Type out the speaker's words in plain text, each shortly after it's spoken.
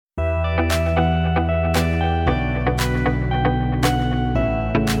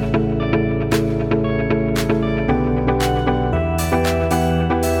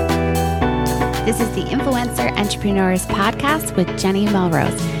This is the Influencer Entrepreneurs Podcast with Jenny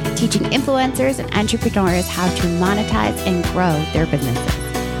Melrose, teaching influencers and entrepreneurs how to monetize and grow their businesses.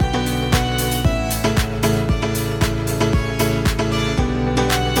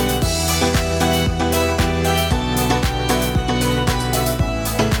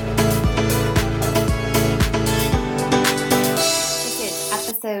 This is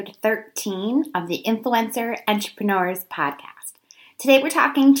episode 13 of the Influencer Entrepreneurs Podcast. Today we're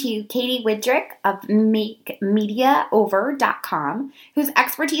talking to Katie Widrick of MakeMediaOver.com, whose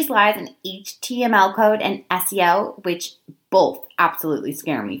expertise lies in HTML code and SEO, which both absolutely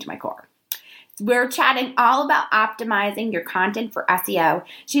scare me to my core. We're chatting all about optimizing your content for SEO.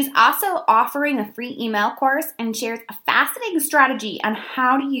 She's also offering a free email course and shares a fascinating strategy on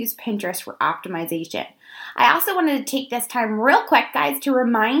how to use Pinterest for optimization. I also wanted to take this time real quick, guys, to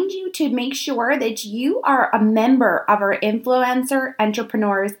remind you to make sure that you are a member of our Influencer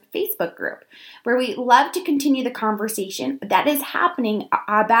Entrepreneurs Facebook group, where we love to continue the conversation that is happening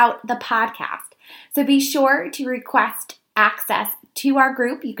about the podcast. So be sure to request access to our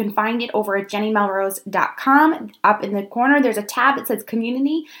group. You can find it over at jennymelrose.com. Up in the corner, there's a tab that says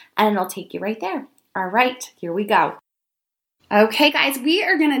Community, and it'll take you right there. All right, here we go. Okay, guys, we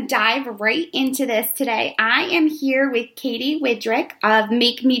are going to dive right into this today. I am here with Katie Widrick of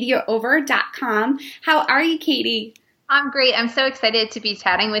MakeMediaOver.com. How are you, Katie? I'm great. I'm so excited to be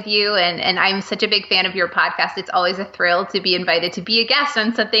chatting with you, and I'm such a big fan of your podcast. It's always a thrill to be invited to be a guest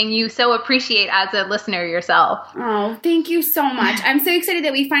on something you so appreciate as a listener yourself. Oh, thank you so much. I'm so excited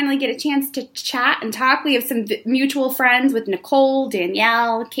that we finally get a chance to chat and talk. We have some mutual friends with Nicole,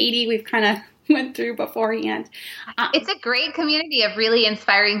 Danielle, Katie. We've kind of went through beforehand. It's a great community of really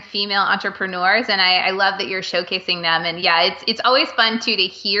inspiring female entrepreneurs, and I love that you're showcasing them. And yeah, it's always fun too to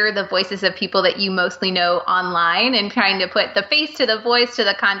hear the voices of people that you mostly know online, and trying to put the face to the voice to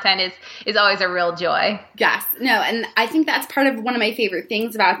the content is always a real joy. Yes, no, and I think that's part of one of my favorite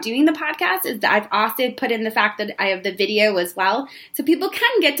things about doing the podcast is that I've also put in the fact that I have the video as well, so people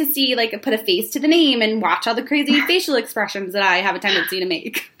can get to see, like, put a face to the name and watch all the crazy facial expressions that I have a tendency to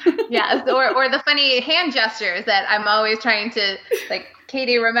make. Yes, or the funny hand gestures that I'm always trying to, like,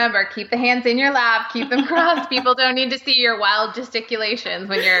 Katie, remember, keep the hands in your lap, keep them crossed. People don't need to see your wild gesticulations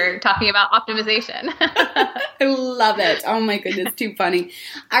when you're talking about optimization. I love it. Oh my goodness, too funny.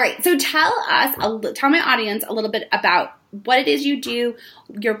 All right, so tell my audience a little bit about what it is you do,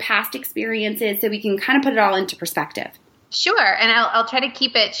 your past experiences, so we can kind of put it all into perspective. Sure. And I'll try to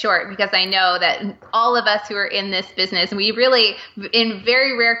keep it short, because I know that all of us who are in this business, we really, in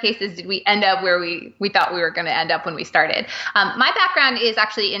very rare cases, did we end up where we thought we were going to end up when we started. My background is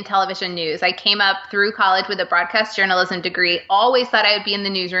actually in television news. I came up through college with a broadcast journalism degree, always thought I would be in the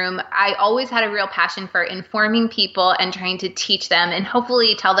newsroom. I always had a real passion for informing people and trying to teach them and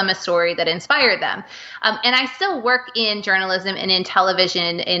hopefully tell them a story that inspired them. And I still work in journalism and in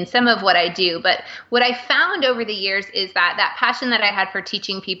television in some of what I do. But what I found over the years is that passion that I had for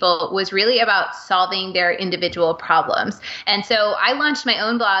teaching people was really about solving their individual problems. And so I launched my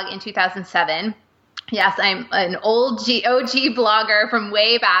own blog in 2007. Yes, I'm an OG blogger from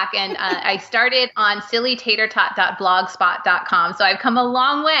way back, and I started on sillytatertot.blogspot.com. So I've come a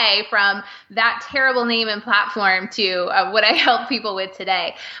long way from that terrible name and platform to what I help people with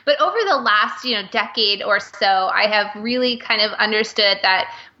today. But over the last decade or so, I have really kind of understood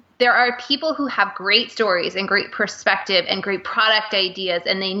that there are people who have great stories and great perspective and great product ideas,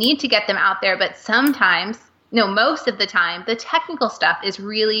 and they need to get them out there. But sometimes, most of the time, the technical stuff is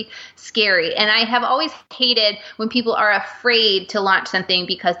really scary. And I have always hated when people are afraid to launch something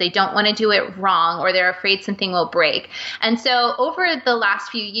because they don't want to do it wrong, or they're afraid something will break. And so over the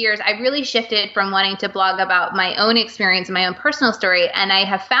last few years, I've really shifted from wanting to blog about my own experience, my own personal story. And I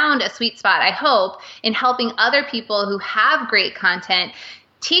have found a sweet spot, I hope, in helping other people who have great content,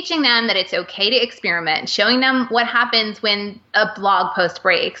 teaching them that it's okay to experiment, showing them what happens when a blog post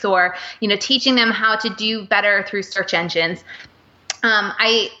breaks, or, teaching them how to do better through search engines.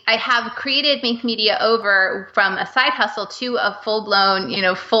 I have created Make Media Over from a side hustle to a full-blown,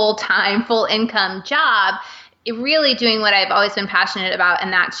 full-time, full-income job, really doing what I've always been passionate about,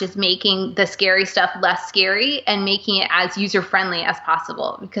 and that's just making the scary stuff less scary and making it as user-friendly as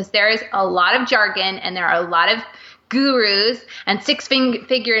possible, because there is a lot of jargon and there are a lot of gurus and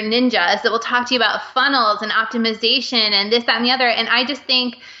six-figure ninjas that will talk to you about funnels and optimization and this, that, and the other. And I just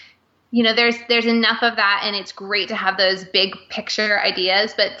think, there's enough of that, and it's great to have those big picture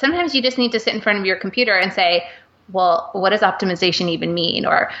ideas. But sometimes you just need to sit in front of your computer and say, well, what does optimization even mean?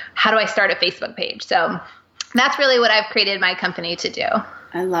 Or how do I start a Facebook page? So that's really what I've created my company to do.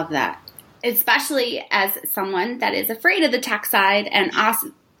 I love that. Especially as someone that is afraid of the tech side and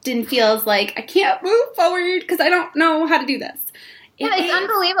often feels like I can't move forward because I don't know how to do this. It's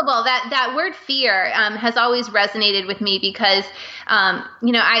unbelievable. That word fear has always resonated with me because,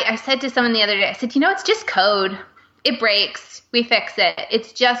 I said to someone the other day, I said, it's just code. It breaks. We fix it.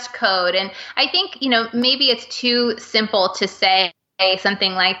 It's just code. And I think, maybe it's too simple to say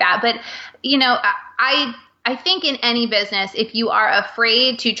something like that. But, I think in any business, if you are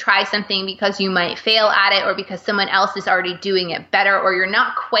afraid to try something because you might fail at it or because someone else is already doing it better or you're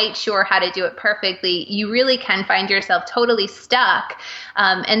not quite sure how to do it perfectly, you really can find yourself totally stuck.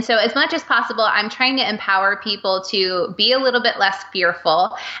 And so as much as possible, I'm trying to empower people to be a little bit less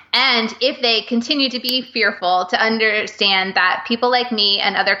fearful. And if they continue to be fearful, to understand that people like me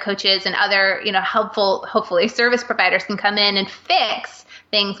and other coaches and other, helpful, hopefully service providers can come in and fix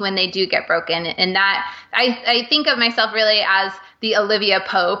things when they do get broken. And that I think of myself really as the Olivia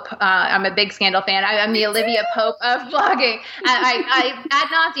Pope. I'm a big Scandal fan. I'm the Olivia Pope of blogging. I ad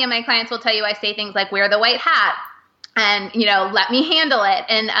nauseum, my clients will tell you I say things like, wear the white hat and, let me handle it.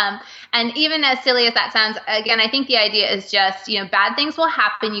 And even as silly as that sounds, again, I think the idea is just, bad things will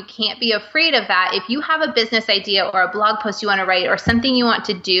happen. You can't be afraid of that. If you have a business idea or a blog post you want to write or something you want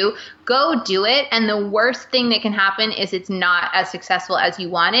to do, go do it. And the worst thing that can happen is it's not as successful as you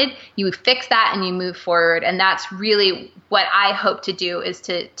wanted. You fix that and you move forward. And that's really what I hope to do, is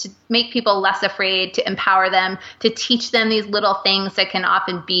to make people less afraid, to empower them, to teach them these little things that can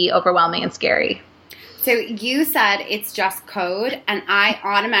often be overwhelming and scary. So you said it's just code, and I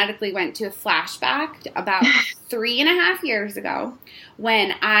automatically went to a flashback about 3.5 years ago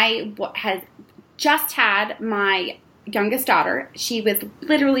when I had just had my youngest daughter. She was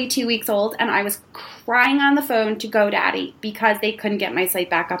literally 2 weeks old, and I was crying on the phone to GoDaddy because they couldn't get my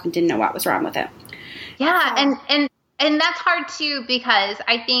site back up and didn't know what was wrong with it. Yeah, and that's hard too, because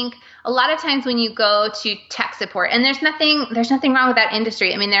I think a lot of times when you go to tech support, and there's nothing wrong with that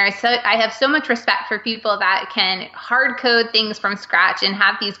industry. I mean, I have so much respect for people that can hard code things from scratch and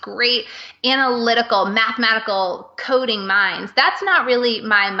have these great analytical, mathematical coding minds. That's not really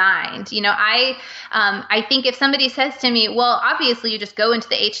my mind. I think if somebody says to me, well, obviously you just go into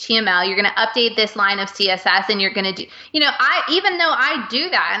the HTML, you're going to update this line of CSS, and you're going to do, even though I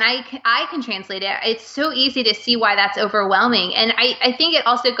do that and I can translate it, it's so easy to see why that's overwhelming. And I think it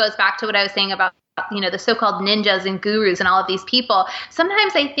also goes back to what I was saying about the so-called ninjas and gurus and all of these people.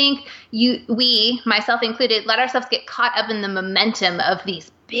 Sometimes I think we, myself included, let ourselves get caught up in the momentum of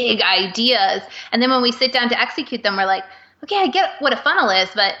these big ideas. And then when we sit down to execute them, we're like, okay, I get what a funnel is,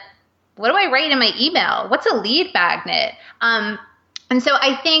 but what do I write in my email? What's a lead magnet? And so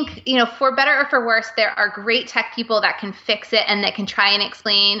I think, for better or for worse, there are great tech people that can fix it and that can try and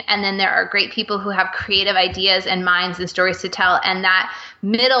explain. And then there are great people who have creative ideas and minds and stories to tell. And that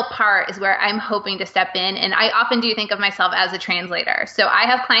middle part is where I'm hoping to step in. And I often do think of myself as a translator. So I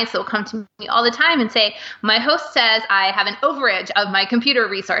have clients that will come to me all the time and say, my host says I have an overage of my computer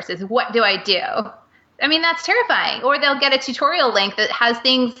resources. What do I do? I mean, that's terrifying. Or they'll get a tutorial link that has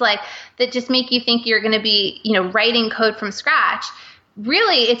things like that just make you think you're going to be, writing code from scratch.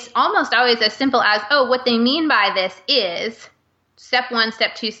 Really, it's almost always as simple as, what they mean by this is step 1,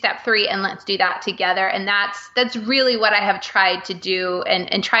 step 2, step 3, and let's do that together. And that's really what I have tried to do,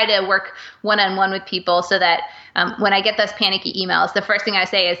 and try to work one-on-one with people so that when I get those panicky emails, the first thing I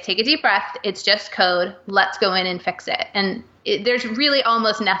say is take a deep breath. It's just code. Let's go in and fix it. And there's really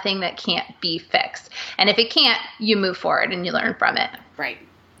almost nothing that can't be fixed. And if it can't, you move forward and you learn from it. Right.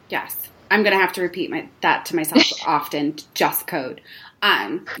 Yes. I'm going to have to repeat that to myself often, just code.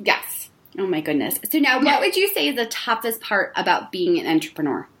 Yes. Oh my goodness. So now what would you say is the toughest part about being an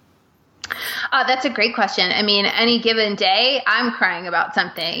entrepreneur? That's a great question. I mean, any given day, I'm crying about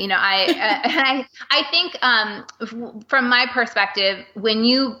something. I think from my perspective, when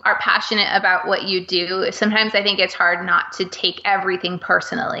you are passionate about what you do, sometimes I think it's hard not to take everything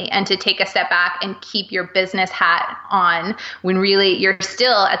personally and to take a step back and keep your business hat on when really you're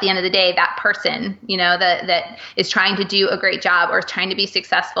still, at the end of the day, that person, that is trying to do a great job or is trying to be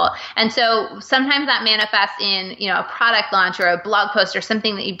successful. And so sometimes that manifests in, a product launch or a blog post or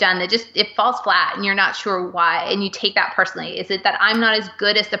something that you've done that just, it falls flat and you're not sure why, and you take that personally. Is it that I'm not as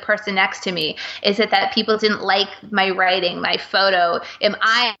good as the person next to me? Is it that people didn't like my writing, my photo? Am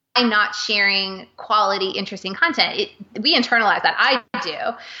I not sharing quality, interesting content? We internalize that. I do.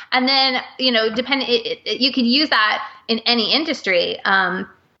 And then, you could use that in any industry.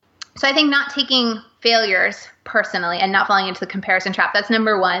 So I think not taking failures personally and not falling into the comparison trap, that's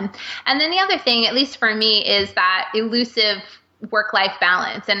number one. And then the other thing, at least for me, is that elusive work-life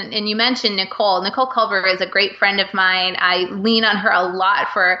balance. And you mentioned Nicole. Nicole Culver is a great friend of mine. I lean on her a lot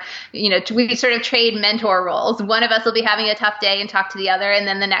for, we sort of trade mentor roles. One of us will be having a tough day and talk to the other, and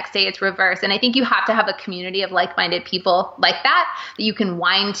then the next day it's reverse. And I think you have to have a community of like-minded people like that you can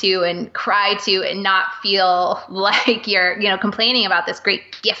whine to and cry to and not feel like you're, complaining about this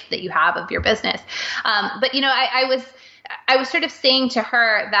great gift that you have of your business. But I was sort of saying to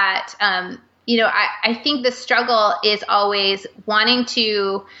her that, I think the struggle is always wanting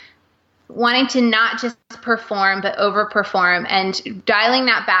to not just perform, but overperform, and dialing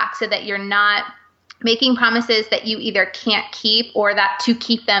that back so that you're not making promises that you either can't keep, or that to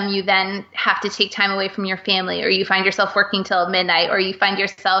keep them, you then have to take time away from your family, or you find yourself working till midnight, or you find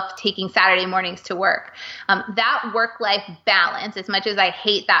yourself taking Saturday mornings to work. That work-life balance, as much as I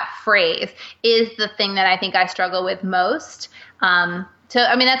hate that phrase, is the thing that I think I struggle with most.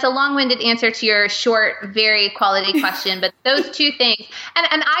 That's a long-winded answer to your short, very quality question, but those two things, and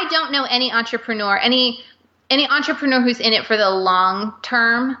I don't know any entrepreneur who's in it for the long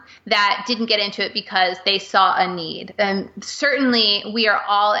term that didn't get into it because they saw a need. And certainly we are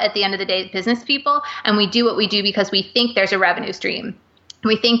all, at the end of the day, business people, and we do what we do because we think there's a revenue stream.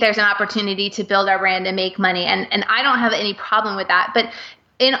 We think there's an opportunity to build our brand and make money. And I don't have any problem with that, but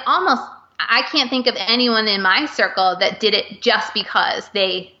I can't think of anyone in my circle that did it just because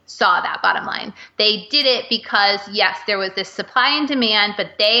they saw that bottom line. They did it because, yes, there was this supply and demand,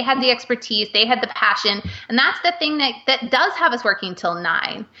 but they had the expertise, they had the passion. And that's the thing that does have us working till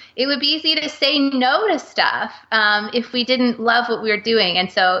 9. It would be easy to say no to stuff if we didn't love what we were doing.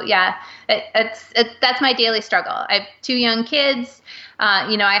 And so, yeah, that's my daily struggle. I have 2 young kids.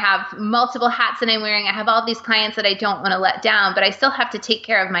 I have multiple hats that I'm wearing. I have all these clients that I don't want to let down, but I still have to take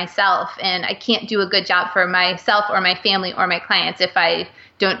care of myself. And I can't do a good job for myself or my family or my clients if I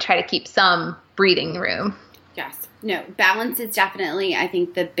don't try to keep some breathing room. Yes. No, balance is definitely, I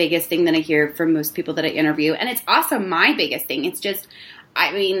think, the biggest thing that I hear from most people that I interview. And it's also my biggest thing. It's just, I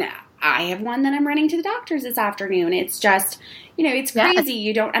have one that I'm running to the doctors this afternoon. It's just, it's crazy.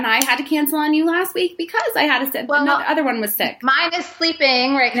 Yes. And I had to cancel on you last week because I had a sick. Well, the other one was sick. Mine is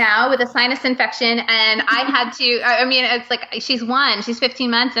sleeping right now with a sinus infection, and I had to. It's like she's 15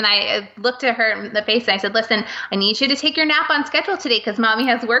 months, and I looked at her in the face and I said, "Listen, I need you to take your nap on schedule today because mommy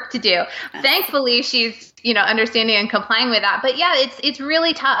has work to do." Yes. Thankfully, she's understanding and complying with that. But yeah, it's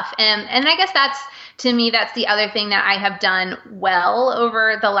really tough, and I guess to me, that's the other thing that I have done well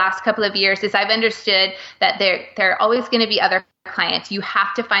over the last couple of years is I've understood that there are always going to be other clients. You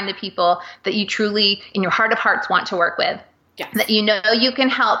have to find the people that you truly, in your heart of hearts, want to work with. Yes. That you can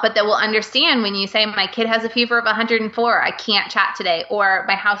help, but that will understand when you say, my kid has a fever of 104, I can't chat today, or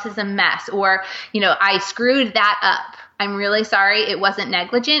my house is a mess, or, I screwed that up. I'm really sorry. It wasn't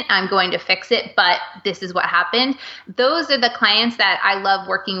negligent. I'm going to fix it, but this is what happened. Those are the clients that I love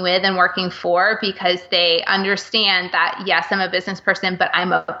working with and working for because they understand that, yes, I'm a business person, but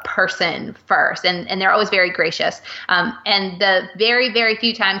I'm a person first. And they're always very gracious. And the very, very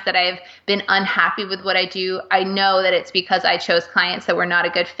few times that I've been unhappy with what I do, I know that it's because I chose clients that were not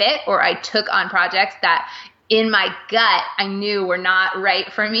a good fit, or I took on projects that in my gut, I knew were not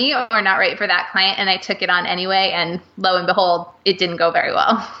right for me or not right for that client, and I took it on anyway, and lo and behold, it didn't go very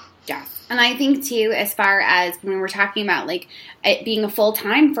well. Yeah. And I think, too, as far as when we're talking about, like, it being a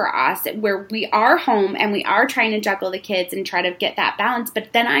full-time for us, where we are home and we are trying to juggle the kids and try to get that balance,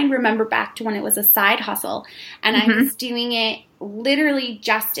 but then I remember back to when it was a side hustle, and I was doing it literally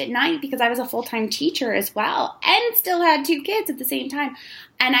just at night because I was a full-time teacher as well and still had 2 kids at the same time.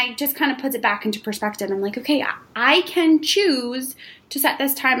 And I just kind of puts it back into perspective. I'm like, okay, I can choose to set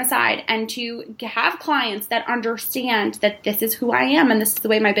this time aside and to have clients that understand that this is who I am and this is the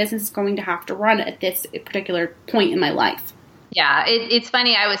way my business is going to have to run at this particular point in my life. Yeah, it's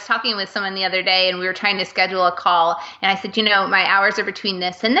funny. I was talking with someone the other day and we were trying to schedule a call, and I said, my hours are between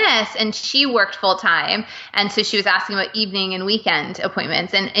this and this, and she worked full time. And so she was asking about evening and weekend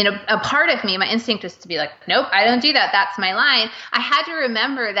appointments. And a part of me, my instinct was to be like, nope, I don't do that. That's my line. I had to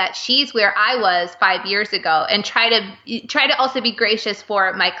remember that she's where I was 5 years ago and try to also be gracious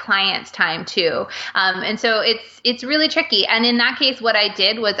for my clients' time too. And so it's really tricky. And in that case, what I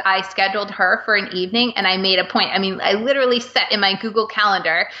did was I scheduled her for an evening and I made a point. I literally set in my Google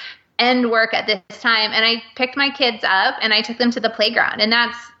Calendar end work at this time. And I picked my kids up and I took them to the playground. And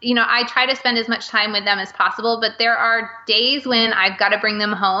that's, I try to spend as much time with them as possible, but there are days when I've got to bring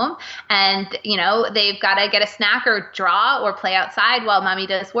them home and, they've got to get a snack or draw or play outside while mommy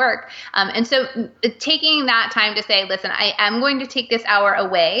does work. And so taking that time to say, listen, I am going to take this hour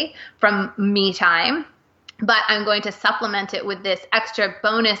away from me time, but I'm going to supplement it with this extra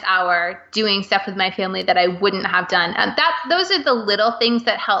bonus hour doing stuff with my family that I wouldn't have done. And those are the little things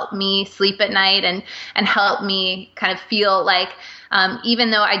that help me sleep at night and help me kind of feel like, even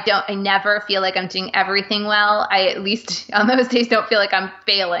though I never feel like I'm doing everything well, I at least on those days don't feel like I'm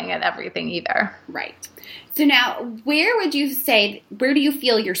failing at everything either. Right. So now, where do you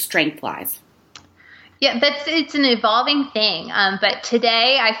feel your strength lies? Yeah, it's an evolving thing. But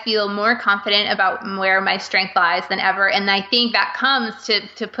today I feel more confident about where my strength lies than ever. And I think that comes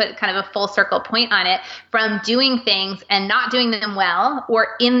to put kind of a full circle point on it from doing things and not doing them well,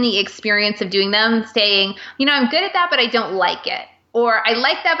 or in the experience of doing them saying, I'm good at that, but I don't like it. Or I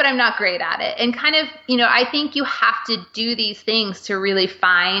like that, but I'm not great at it. And kind of, I think you have to do these things to really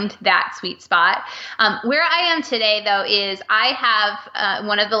find that sweet spot. Where I am today, though, is I have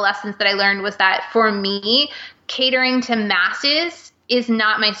one of the lessons that I learned was that for me, catering to masses is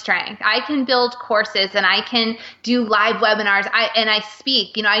not my strength. I can build courses and I can do live webinars and I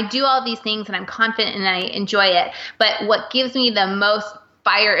speak. I do all these things and I'm confident and I enjoy it. But what gives me the most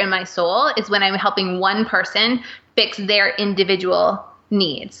fire in my soul is when I'm helping one person fix their individual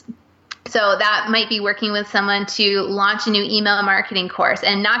needs. So that might be working with someone to launch a new email marketing course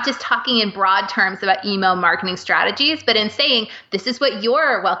and not just talking in broad terms about email marketing strategies, but in saying, this is what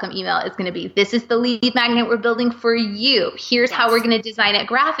your welcome email is going to be. This is the lead magnet we're building for you. Here's how we're going to design it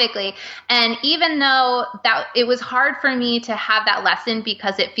graphically. And even though that it was hard for me to have that lesson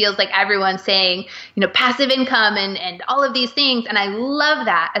because it feels like everyone's saying, passive income and all of these things. And I love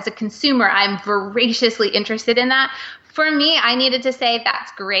that as a consumer. I'm voraciously interested in that. For me, I needed to say,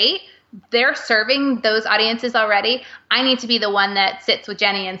 that's great. They're serving those audiences already. I need to be the one that sits with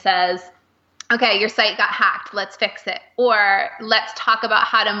Jenny and says, okay, your site got hacked. Let's fix it. Or let's talk about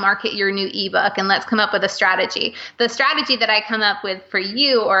how to market your new ebook and let's come up with a strategy. The strategy that I come up with for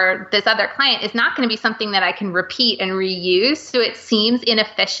you or this other client is not going to be something that I can repeat and reuse. So it seems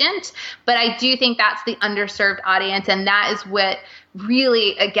inefficient, but I do think that's the underserved audience. And that is what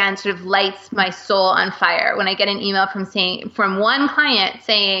really, again, sort of lights my soul on fire when I get an email from one client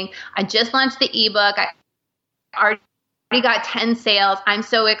saying, I just launched the ebook. I already got 10 sales. I'm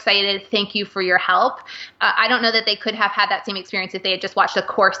so excited. Thank you for your help. I don't know that they could have had that same experience if they had just watched a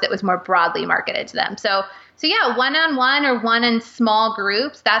course that was more broadly marketed to them. So yeah, one-on-one or one in small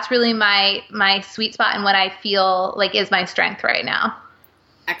groups, that's really my sweet spot and what I feel like is my strength right now.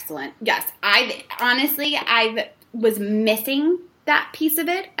 Excellent. Yes. I was missing that piece of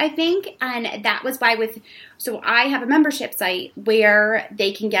it, I think. And that was why so I have a membership site where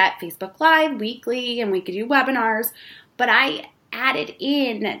they can get Facebook Live weekly and we could do webinars, but I added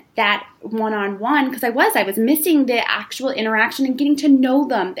in that one-on-one because I was missing the actual interaction and getting to know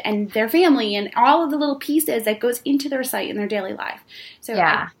them and their family and all of the little pieces that goes into their site in their daily life. So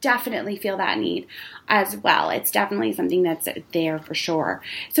yeah. I definitely feel that need as well. It's definitely something that's there for sure.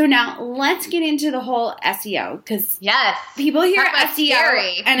 So now let's get into the whole SEO because yes, people hear SEO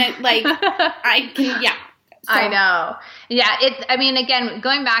scary. And it I know. Yeah. Again,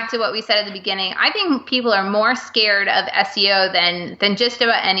 going back to what we said at the beginning, I think people are more scared of SEO than just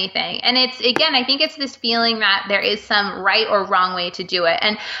about anything. And I think it's this feeling that there is some right or wrong way to do it.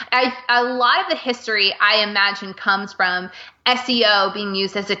 And a lot of the history, I imagine, comes from SEO being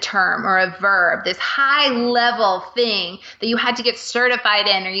used as a term or a verb, this high level thing that you had to get certified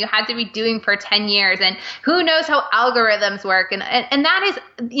in or you had to be doing for 10 years. And who knows how algorithms work. And that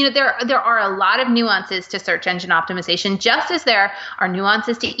is, there are a lot of nuances to search engine optimization, just as there are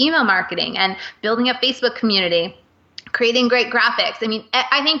nuances to email marketing and building a Facebook community, creating great graphics.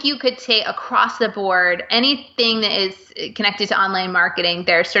 I think you could say across the board, anything that is connected to online marketing,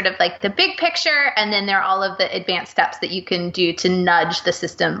 there's sort of like the big picture, and then there are all of the advanced steps that you can do to nudge the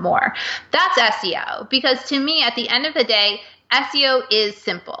system more. That's SEO, because to me, at the end of the day, SEO is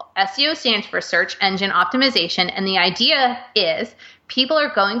simple. SEO stands for search engine optimization, and the idea is people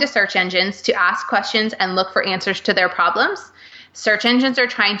are going to search engines to ask questions and look for answers to their problems. Search engines are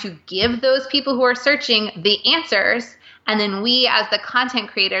trying to give those people who are searching the answers, and then we as the content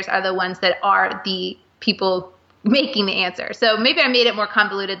creators are the ones that are the people making the answer. So maybe I made it more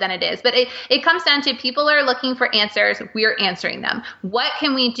convoluted than it is, but it comes down to people are looking for answers. We're answering them. What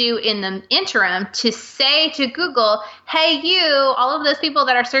can we do in the interim to say to Google, hey, you, all of those people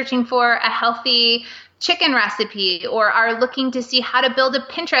that are searching for a healthy chicken recipe, or are looking to see how to build a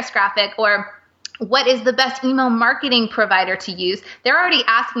Pinterest graphic, or what is the best email marketing provider to use, they're already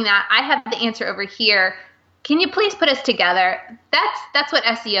asking that. I have the answer over here. Can you please put us together? That's what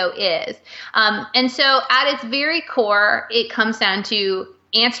SEO is. And so at its very core, it comes down to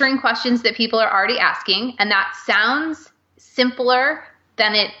answering questions that people are already asking. And that sounds simpler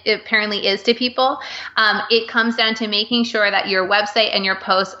than it apparently is to people. It comes down to making sure that your website and your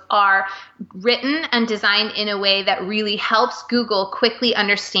posts are written and designed in a way that really helps Google quickly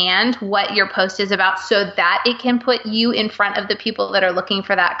understand what your post is about, so that it can put you in front of the people that are looking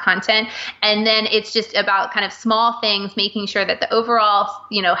for that content. And then it's just about kind of small things, making sure that the overall,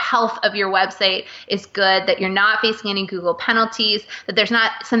 health of your website is good, that you're not facing any Google penalties, that there's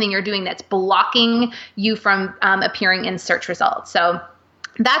not something you're doing that's blocking you from appearing in search results. So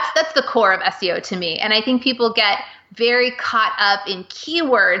that's the core of SEO to me. And I think people get very caught up in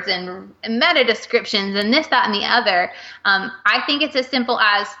keywords and meta descriptions and this, that, and the other. I think it's as simple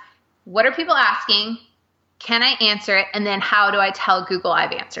as, what are people asking? Can I answer it? And then how do I tell Google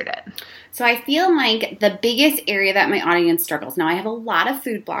I've answered it? So I feel like the biggest area that my audience struggles. Now I have a lot of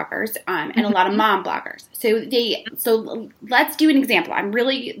food bloggers and a lot of mom bloggers. So let's do an example. I'm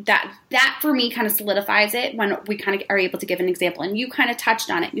really that for me kind of solidifies it when we kind of are able to give an example. And you kind of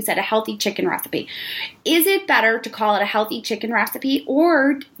touched on it. You said a healthy chicken recipe. Is it better to call it a healthy chicken recipe,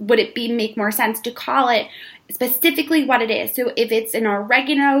 or would it make more sense to call it specifically what it is? So if it's an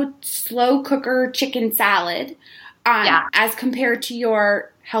oregano slow cooker chicken salad, as compared to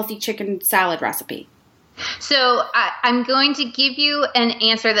your healthy chicken salad recipe. So I'm going to give you an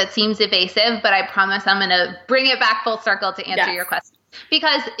answer that seems evasive, but I promise I'm going to bring it back full circle to answer your question.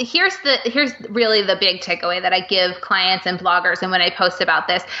 Because here's really the big takeaway that I give clients and bloggers, and when I post about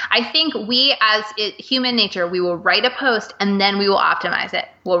this, I think we as human nature, we will write a post and then we will optimize it.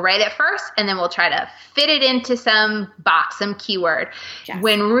 We'll write it first and then we'll try to fit it into some box, some keyword. Yes.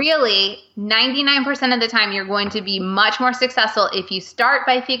 When really 99% of the time you're going to be much more successful if you start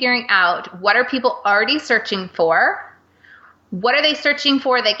by figuring out, what are people already searching for? What are they searching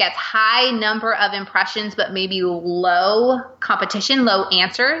for that gets high number of impressions but maybe low competition, low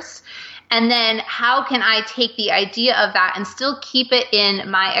answers? And then how can I take the idea of that and still keep it in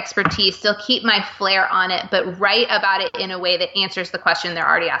my expertise, still keep my flair on it, but write about it in a way that answers the question they're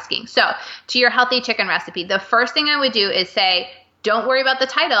already asking? So to your healthy chicken recipe, the first thing I would do is say, don't worry about the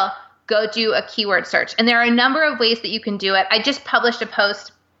title, go do a keyword search. And there are a number of ways that you can do it. I just published a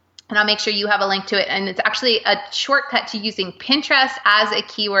post, and I'll make sure you have a link to it. And it's actually a shortcut to using Pinterest as a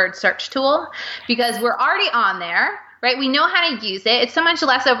keyword search tool, because we're already on there, right? We know how to use it. It's so much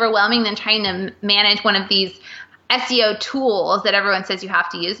less overwhelming than trying to manage one of these SEO tools that everyone says you have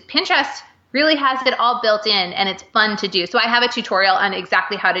to use. Pinterest really has it all built in, and it's fun to do. So I have a tutorial on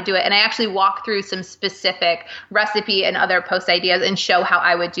exactly how to do it, and I actually walk through some specific recipe and other post ideas and show how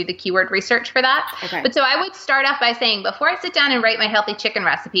I would do the keyword research for that. Okay. But so I would start off by saying, before I sit down and write my healthy chicken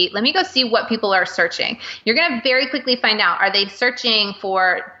recipe, let me go see what people are searching. You're going to very quickly find out, are they searching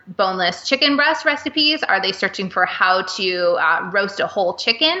for boneless chicken breast recipes? Are they searching for how to roast a whole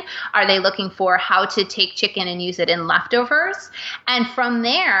chicken? Are they looking for how to take chicken and use it in leftovers? And from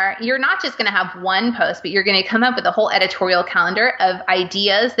there, you're not just going to have one post, but you're going to come up with a whole editorial calendar of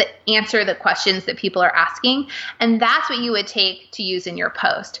ideas that answer the questions that people are asking. And that's what you would take to use in your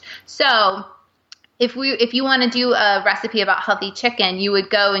post. So if you want to do a recipe about healthy chicken, you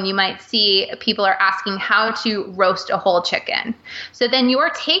would go and you might see people are asking how to roast a whole chicken. So then your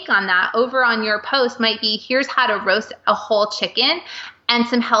take on that over on your post might be, here's how to roast a whole chicken and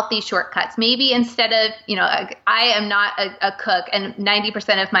some healthy shortcuts. Maybe instead of, I am not a cook, and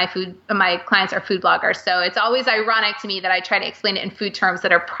 90% of my clients are food bloggers. So it's always ironic to me that I try to explain it in food terms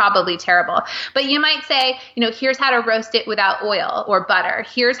that are probably terrible. But you might say, here's how to roast it without oil or butter.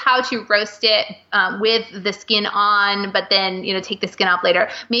 Here's how to roast it with the skin on, but then, take the skin off later.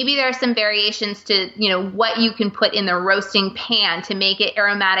 Maybe there are some variations to, what you can put in the roasting pan to make it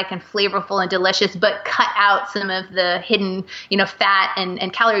aromatic and flavorful and delicious, but cut out some of the hidden, fat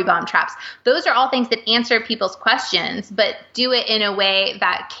and calorie bomb traps. Those are all things that answer people's questions, but do it in a way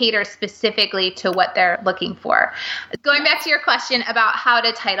that caters specifically to what they're looking for. Going back to your question about how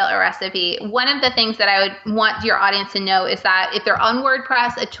to title a recipe, one of the things that I would want your audience to know is that if they're on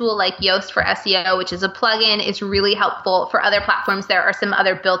WordPress, a tool like Yoast for SEO, which is a plugin, is really helpful. For other platforms, there are some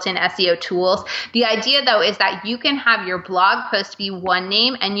other built-in SEO tools. The idea, though, is that you can have your blog post be one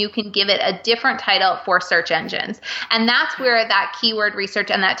name and you can give it a different title for search engines. And that's where that keyword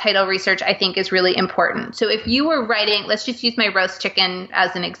research and that title research, I think, is really important. So if you were writing, let's just use my roast chicken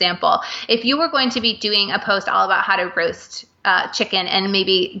as an example. If you were going to be doing a post all about how to roast chicken and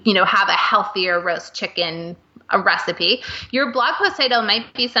maybe, have a healthier roast chicken recipe. Your blog post title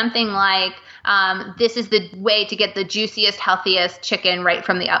might be something like, this is the way to get the juiciest, healthiest chicken right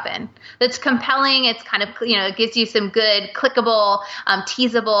from the oven. That's compelling. It's kind of, it gives you some good clickable,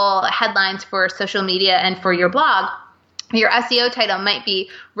 teasable headlines for social media and for your blog. Your SEO title might be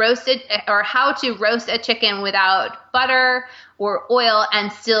roasted or how to roast a chicken without butter or oil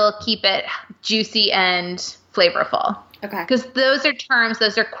and still keep it juicy and flavorful. Okay. Because those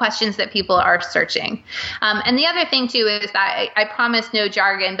are questions that people are searching. And the other thing too is that I promise no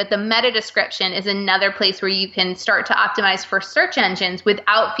jargon, but the meta description is another place where you can start to optimize for search engines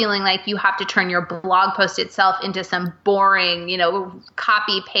without feeling like you have to turn your blog post itself into some boring,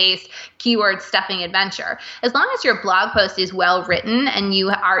 copy paste keyword stuffing adventure. As long as your blog post is well written and you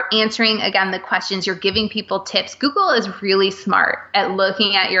are answering, again, the questions, you're giving people tips. Google is really smart at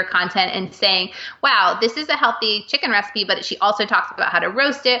looking at your content and saying, wow, this is a healthy chicken recipe, but she also talks about how to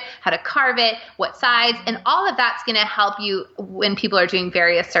roast it, how to carve it, what size, and all of that's going to help you when people are doing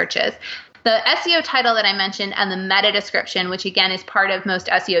various searches. The SEO title that I mentioned and the meta description, which again is part of most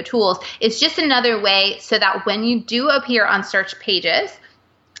SEO tools, is just another way so that when you do appear on search pages,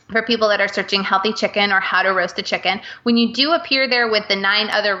 for people that are searching healthy chicken or how to roast a chicken, when you do appear there with the 9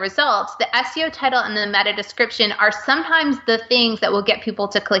 other results, the SEO title and the meta description are sometimes the things that will get people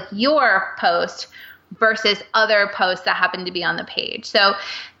to click your post versus other posts that happen to be on the page. So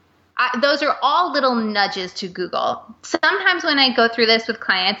those are all little nudges to Google. Sometimes when I go through this with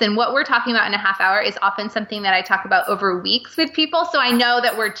clients, and what we're talking about in a half hour is often something that I talk about over weeks with people. So I know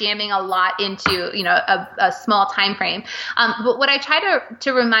that we're jamming a lot into, a small time frame. But what I try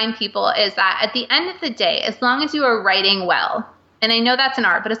to remind people is that at the end of the day, as long as you are writing well, and I know that's an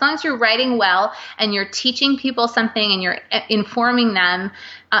art, but as long as you're writing well and you're teaching people something and you're informing them,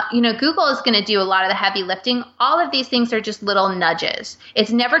 Google is going to do a lot of the heavy lifting. All of these things are just little nudges.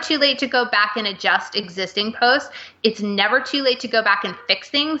 It's never too late to go back and adjust existing posts. It's never too late to go back and fix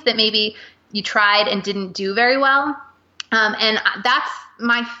things that maybe you tried and didn't do very well. And that's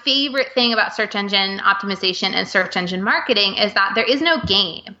my favorite thing about search engine optimization and search engine marketing is that there is no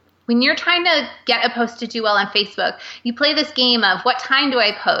game. When you're trying to get a post to do well on Facebook, you play this game of what time do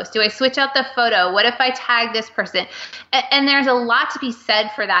I post? Do I switch out the photo? What if I tag this person? And there's a lot to be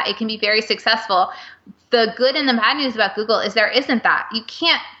said for that. It can be very successful. The good and the bad news about Google is there isn't that. You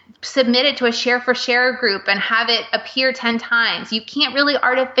can't submit it to a share for share group and have it appear 10 times. You can't really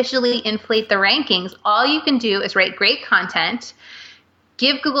artificially inflate the rankings. All you can do is write great content,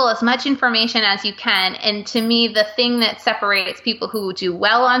 give Google as much information as you can. And to me, the thing that separates people who do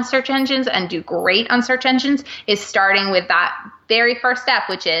well on search engines and do great on search engines is starting with that very first step,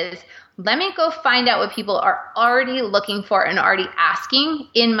 which is let me go find out what people are already looking for and already asking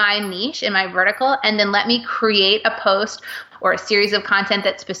in my niche, in my vertical, and then let me create a post or a series of content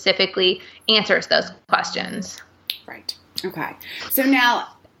that specifically answers those questions. Right. Okay. So now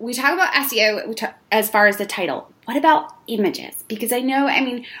we talk about SEO as far as the title. What about images? Because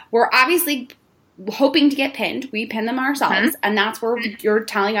we're obviously hoping to get pinned. We pin them ourselves, and that's where you're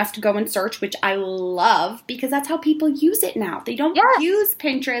telling us to go and search, which I love because that's how people use it now. They don't use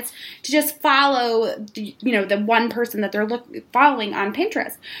Pinterest to just follow, the one person that they're following on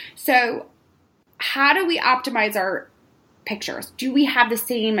Pinterest. So how do we optimize our pictures? Do we have the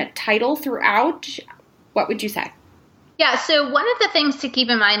same title throughout? What would you say? Yeah, so one of the things to keep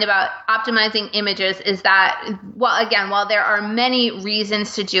in mind about optimizing images is that, while there are many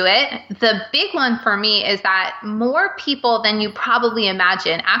reasons to do it, the big one for me is that more people than you probably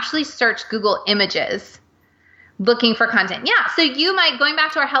imagine actually search Google Images looking for content. Yeah, so you might, going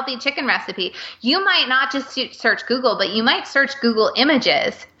back to our healthy chicken recipe, you might not just search Google, but you might search Google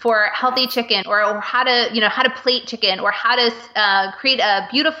Images for healthy chicken or how to plate chicken or how to create a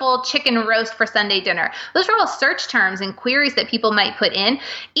beautiful chicken roast for Sunday dinner. Those are all search terms and queries that people might put in.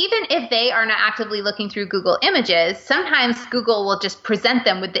 Even if they are not actively looking through Google Images, sometimes Google will just present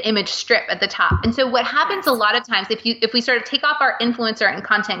them with the image strip at the top. And so what happens a lot of times, if we sort of take off our influencer and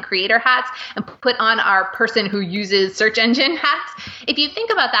content creator hats and put on our person who uses search engine hats, if you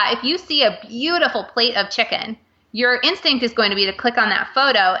think about that, if you see a beautiful plate of chicken, your instinct is going to be to click on that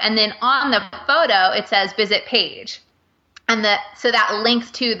photo, and then on the photo, it says visit page. And so that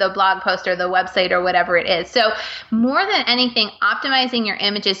links to the blog post or the website or whatever it is. So more than anything, optimizing your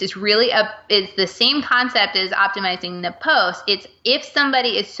images is really is the same concept as optimizing the post. It's if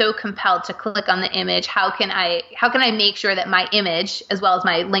somebody is so compelled to click on the image, how can I make sure that my image, as well as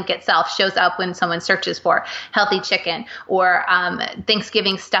my link itself, shows up when someone searches for healthy chicken or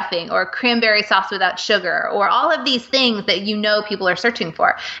Thanksgiving stuffing or cranberry sauce without sugar or all of these things that people are searching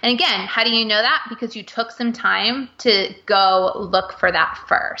for. And again, how do you know that? Because you took some time to go go look for that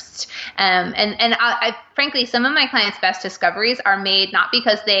first. And I frankly, some of my clients' best discoveries are made not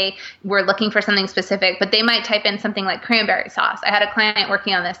because they were looking for something specific, but they might type in something like cranberry sauce. I had a client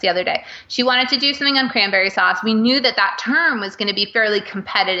working on this the other day. She wanted to do something on cranberry sauce. We knew that that term was going to be fairly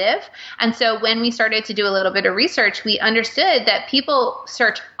competitive. And so when we started to do a little bit of research, we understood that people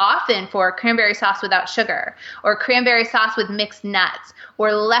search often for cranberry sauce without sugar, or cranberry sauce with mixed nuts,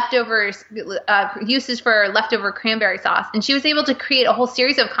 or leftovers, uses for leftover cranberry sauce. And she was able to create a whole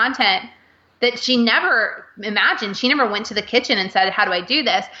series of content that she never imagined. She never went to the kitchen and said, how do I do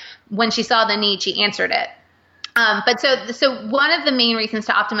this? When she saw the need, she answered it. But so one of the main reasons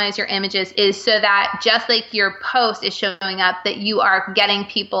to optimize your images is so that just like your post is showing up, that you are getting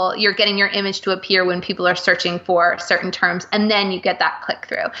people, you're getting your image to appear when people are searching for certain terms, and then you get that click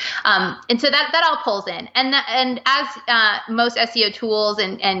through. And so that all pulls in. And as most SEO tools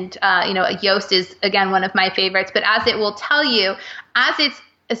and Yoast is again one of my favorites, but as it will tell you, as it's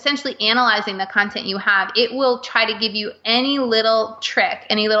essentially analyzing the content you have, it will try to give you any little trick,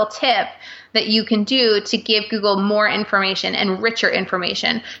 any little tip that you can do to give Google more information and richer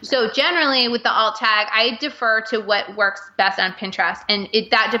information. So generally with the alt tag, I defer to what works best on Pinterest. And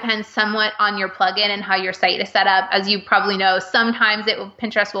that depends somewhat on your plugin and how your site is set up. As you probably know, sometimes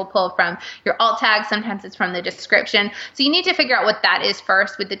Pinterest will pull from your alt tag, sometimes it's from the description. So you need to figure out what that is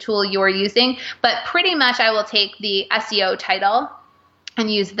first with the tool you're using. But pretty much I will take the SEO title and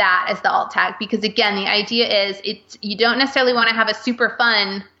use that as the alt tag, because again, the idea is you don't necessarily want to have a super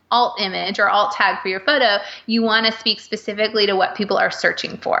fun alt image or alt tag for your photo. You want to speak specifically to what people are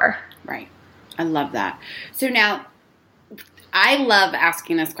searching for. Right. I love that. So now, I love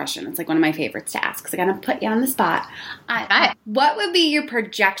asking this question. It's like one of my favorites to ask because I got to put you on the spot. What would be your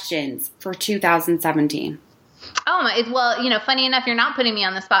projections for 2017? Well, funny enough, you're not putting me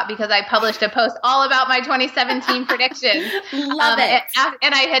on the spot because I published a post all about my 2017 predictions. Love it.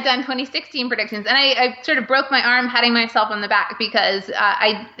 And I had done 2016 predictions. And I sort of broke my arm patting myself on the back because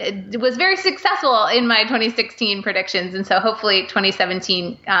I was very successful in my 2016 predictions. And so hopefully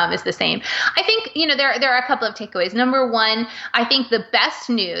 2017 is the same. I think, there are a couple of takeaways. Number one, I think the best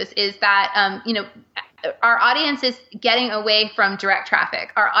news is that, our audience is getting away from direct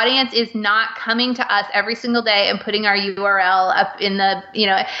traffic. Our audience is not coming to us every single day and putting our URL up in the,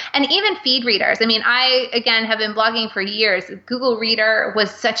 and even feed readers. I mean, I, again, have been blogging for years. Google Reader was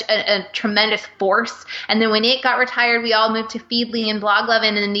such a tremendous force. And then when it got retired, we all moved to Feedly and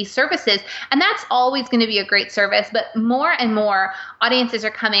Bloglovin and these services. And that's always going to be a great service. But more and more audiences are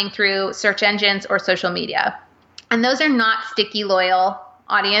coming through search engines or social media. And those are not sticky, loyal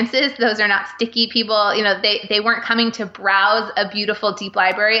audiences. Those are not sticky people. They weren't coming to browse a beautiful deep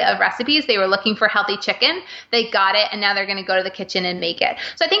library of recipes. They were looking for healthy chicken. They got it, and now they're going to go to the kitchen and make it.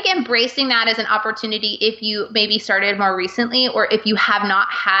 So I think embracing that as an opportunity, if you maybe started more recently, or if you have not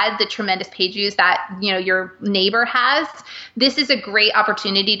had the tremendous page views that your neighbor has, this is a great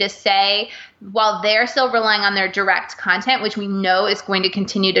opportunity to say, while they're still relying on their direct content, which we know is going to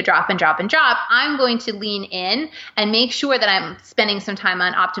continue to drop and drop and drop, I'm going to lean in and make sure that I'm spending some time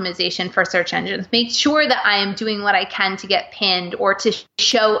on optimization for search engines. Make sure that I am doing what I can to get pinned or to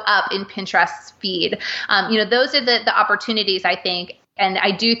show up in Pinterest's feed. Those are the opportunities, I think. And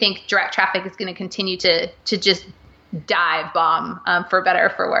I do think direct traffic is going to continue to just dive bomb, for better or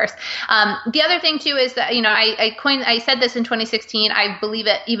for worse. The other thing too is that, I said this in 2016, I believe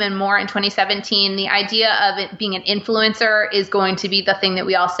it even more in 2017. The idea of it being an influencer is going to be the thing that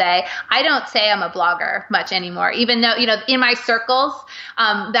we all say. I don't say I'm a blogger much anymore, even though, in my circles,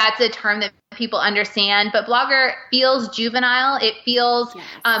 that's a term that people understand, but blogger feels juvenile. It feels,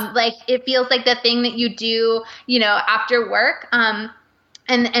 like the thing that you do, after work.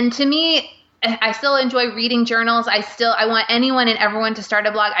 And to me, I still enjoy reading journals. I want anyone and everyone to start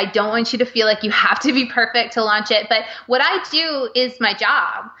a blog. I don't want you to feel like you have to be perfect to launch it. But what I do is my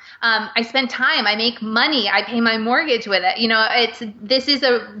job. I spend time. I make money. I pay my mortgage with it. This is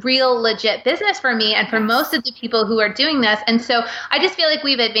a real legit business for me and for most of the people who are doing this. And so I just feel like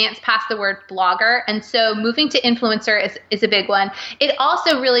we've advanced past the word blogger. And so moving to influencer is a big one. It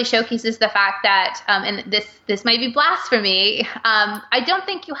also really showcases the fact that, and this might be blasphemy, I don't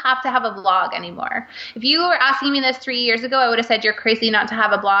think you have to have a blog anymore. If you were asking me this 3 years ago, I would have said you're crazy not to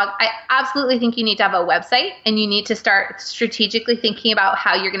have a blog. I absolutely think you need to have a website, and you need to start strategically thinking about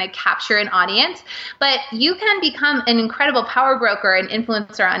how you're going to capture an audience. But you can become an incredible power broker and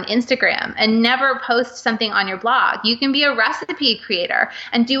influencer on Instagram and never post something on your blog. You can be a recipe creator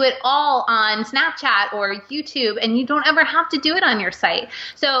and do it all on Snapchat or YouTube, and you don't ever have to do it on your site.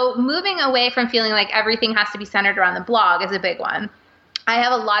 So moving away from feeling like everything has to be centered around the blog is a big one. I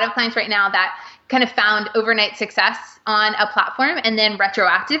have a lot of clients right now that kind of found overnight success on a platform and then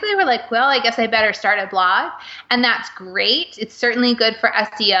retroactively were like, well, I guess I better start a blog. And that's great. It's certainly good for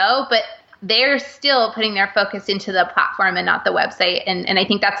SEO, but they're still putting their focus into the platform and not the website. And I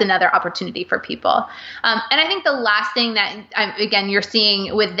think that's another opportunity for people. And I think the last thing that, again, you're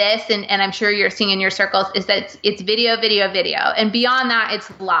seeing with this, and I'm sure you're seeing in your circles, is that it's video. And beyond that,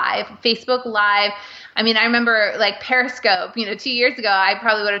 it's live, Facebook Live. I mean, I remember like Periscope, 2 years ago, I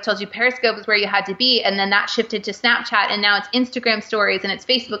probably would have told you Periscope is where you had to be. And then that shifted to Snapchat, and now it's Instagram stories and it's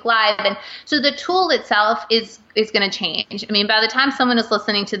Facebook Live. And so the tool itself is going to change. I mean, by the time someone is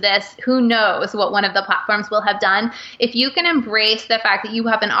listening to this, who knows what one of the platforms will have done. If you can embrace the fact that you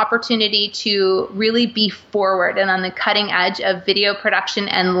have an opportunity to really be forward and on the cutting edge of video production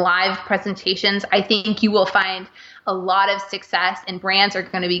and live presentations, I think you will find a lot of success, and brands are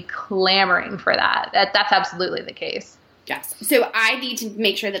going to be clamoring for that. That's absolutely the case. Yes. So I need to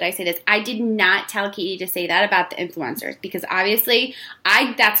make sure that I say this. I did not tell Katie to say that about the influencers, because obviously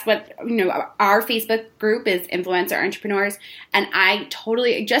that's what, our Facebook group is influencer entrepreneurs. And I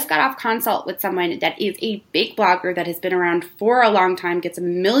totally just got off consult with someone that is a big blogger that has been around for a long time, gets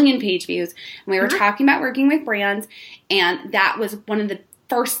 1 million page views. And we were talking about working with brands. And that was one of the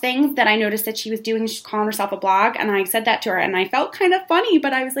first things that I noticed that she was doing. She's calling herself a blog. And I said that to her, and I felt kind of funny,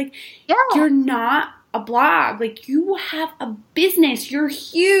 but I was like, yeah, you're not a blog. Like, you have a business. You're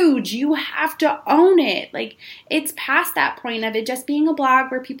huge. You have to own it. Like, it's past that point of it just being a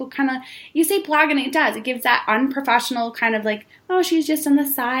blog where people kind of, you say blog and it does. It gives that unprofessional kind of like, oh, she's just on the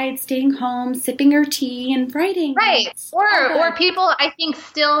side, staying home, sipping her tea and writing. Right. Or people, I think,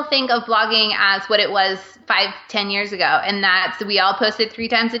 still think of blogging as what it was 5-10 years ago. And that's, we all posted 3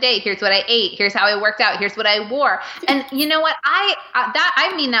 times a day. Here's what I ate. Here's how I worked out. Here's what I wore. And you know what?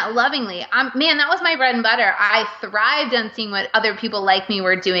 I mean that lovingly. Man, that was my bread and butter. I thrived on seeing what other people like me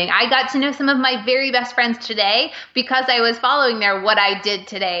were doing. I got to know some of my very best friends today because I was following their "what I did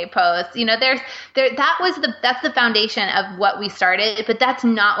today" posts. That's the foundation of what we started, but that's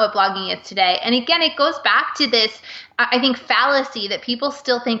not what blogging is today. And again, it goes back to this, I think, fallacy that people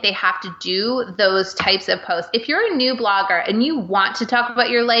still think they have to do those types of posts. If you're a new blogger and you want to talk about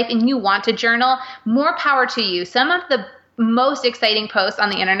your life and you want to journal, more power to you. Some of the most exciting posts on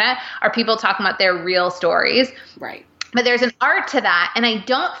the internet are people talking about their real stories. Right. But there's an art to that. And I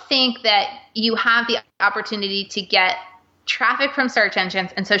don't think that you have the opportunity to get traffic from search engines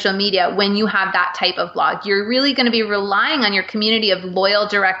and social media when you have that type of blog. You're really going to be relying on your community of loyal,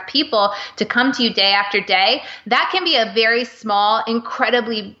 direct people to come to you day after day. That can be a very small,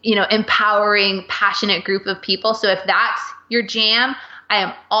 incredibly, empowering, passionate group of people. So if that's your jam, I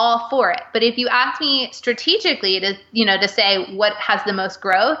am all for it. But if you ask me strategically to say what has the most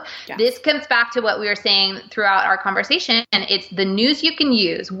growth, This comes back to what we were saying throughout our conversation. And it's the news you can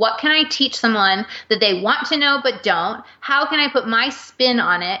use. What can I teach someone that they want to know but don't? How can I put my spin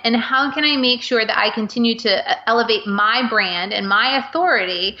on it? And how can I make sure that I continue to elevate my brand and my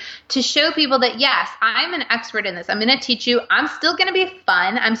authority to show people that, yes, I'm an expert in this. I'm going to teach you. I'm still going to be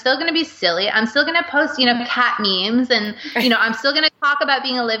fun. I'm still going to be silly. I'm still going to post, cat memes. And, I'm still going to talk about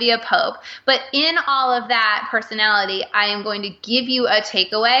being Olivia Pope. But in all of that personality, I am going to give you a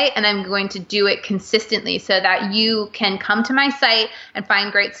takeaway, and I'm going to do it consistently so that you can come to my site and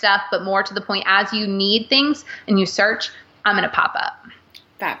find great stuff. But more to the point, as you need things and you search, I'm going to pop up.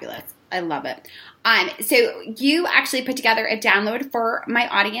 Fabulous. I love it. So you actually put together a download for my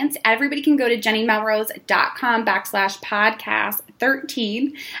audience. Everybody can go to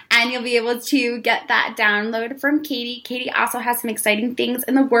jennymelrose.com/podcast13, and you'll be able to get that download from Katie. Katie also has some exciting things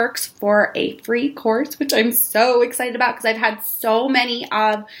in the works for a free course, which I'm so excited about because I've had so many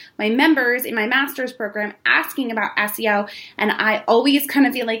of my members in my master's program asking about SEO, and I always kind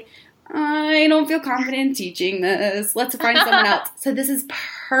of feel like, I don't feel confident teaching this. Let's find someone else. So this is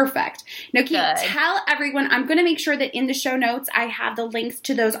perfect. Now, can you tell everyone, I'm going to make sure that in the show notes, I have the links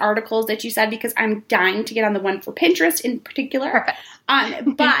to those articles that you said, because I'm dying to get on the one for Pinterest in particular. Perfect.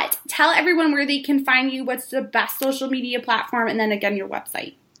 But tell everyone where they can find you, what's the best social media platform, and then again, your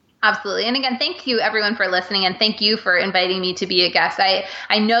website. Absolutely. And again, thank you everyone for listening, and thank you for inviting me to be a guest. I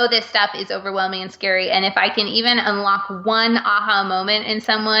know this stuff is overwhelming and scary, and if I can even unlock one aha moment in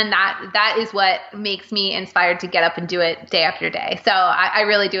someone, that is what makes me inspired to get up and do it day after day. So I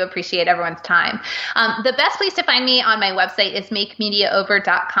really do appreciate everyone's time. The best place to find me on my website is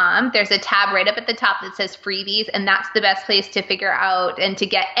makemediaover.com. There's a tab right up at the top that says freebies, and that's the best place to figure out and to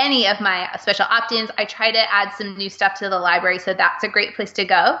get any of my special opt-ins. I try to add some new stuff to the library, so that's a great place to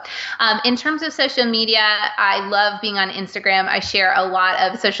go. In terms of social media, I love being on Instagram. I share a lot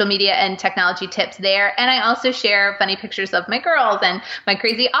of social media and technology tips there. And I also share funny pictures of my girls and my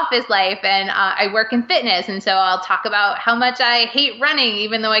crazy office life. And I work in fitness. And so I'll talk about how much I hate running,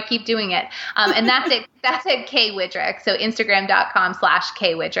 even though I keep doing it. And that's it. That's at Kay Widrick. So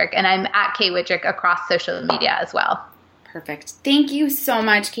Instagram.com/Kay Widrick. And I'm at Kay Widrick across social media as well. Perfect. Thank you so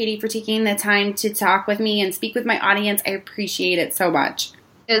much, Katie, for taking the time to talk with me and speak with my audience. I appreciate it so much.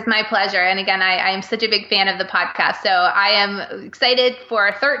 It was my pleasure. And again, I am such a big fan of the podcast. So I am excited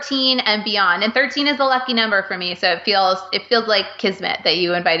for 13 and beyond. And 13 is a lucky number for me. So it feels like kismet that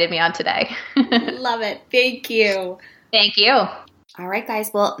you invited me on today. Love it. Thank you. Thank you. All right,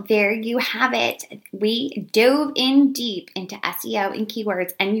 guys. Well, there you have it. We dove in deep into SEO and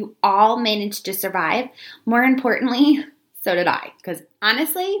keywords, and you all managed to survive. More importantly, so did I. Because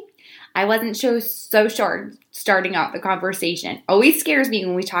honestly, I wasn't so sure starting out the conversation. Always scares me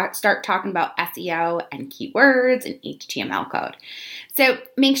when we start talking about SEO and keywords and HTML code. So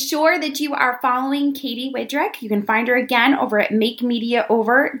make sure that you are following Katie Widrick. You can find her again over at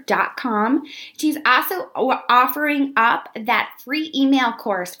makemediaover.com. She's also offering up that free email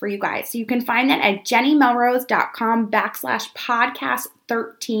course for you guys. So you can find that at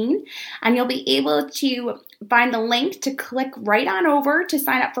jennymelrose.com/podcast13. And you'll be able to find the link to click right on over to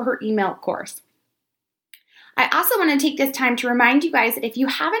sign up for her email course. I also want to take this time to remind you guys that if you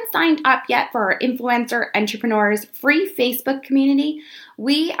haven't signed up yet for our Influencer Entrepreneurs free Facebook community,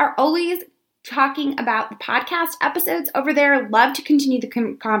 we are always talking about the podcast episodes over there. Love to continue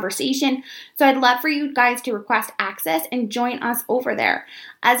the conversation. So I'd love for you guys to request access and join us over there.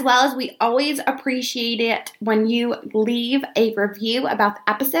 As well as we always appreciate it when you leave a review about the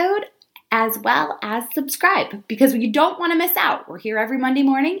episode, as well as subscribe, because you don't want to miss out. We're here every Monday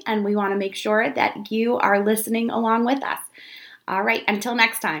morning, and we want to make sure that you are listening along with us. All right, until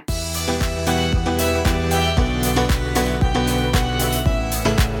next time.